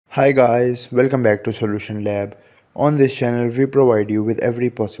Hi guys, welcome back to Solution Lab. On this channel, we provide you with every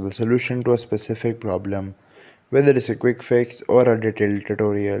possible solution to a specific problem. Whether it's a quick fix or a detailed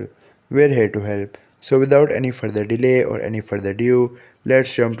tutorial, we're here to help. So without any further delay or any further ado,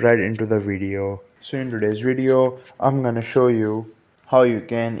 let's jump right into the video. So in today's video, I'm gonna show you how you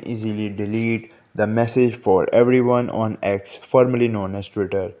can easily delete the message for everyone on X, formerly known as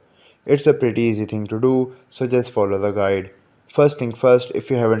Twitter. It's a pretty easy thing to do, so just follow the guide. First thing first, if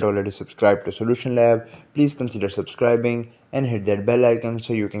you haven't already subscribed to Solution Lab, please consider subscribing and hit that bell icon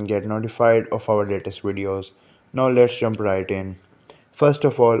so you can get notified of our latest videos. Now let's jump right in. First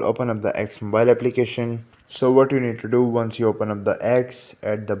of all, open up the X mobile application. So what you need to do once you open up the X,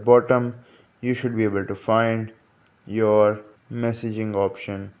 at the bottom, you should be able to find your messaging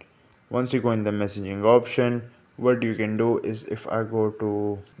option. Once you go in the messaging option, what you can do is, if I go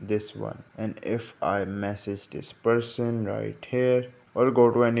to this one and if I message this person right here, or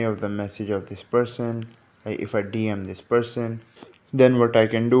go to any of the message of this person, like if I DM this person, then what I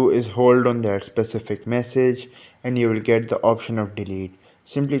can do is hold on that specific message and you will get the option of delete.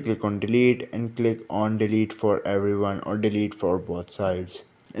 Simply click on delete and click on delete for everyone or delete for both sides.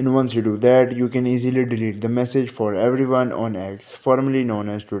 And once you do that, you can easily delete the message for everyone on X, formerly known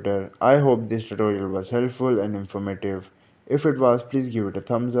as Twitter. I hope this tutorial was helpful and informative. If it was, please give it a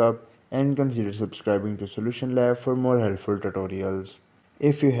thumbs up and consider subscribing to Solution Lab for more helpful tutorials.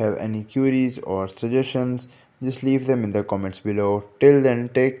 If you have any queries or suggestions, just leave them in the comments below. Till then,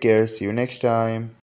 take care, see you next time.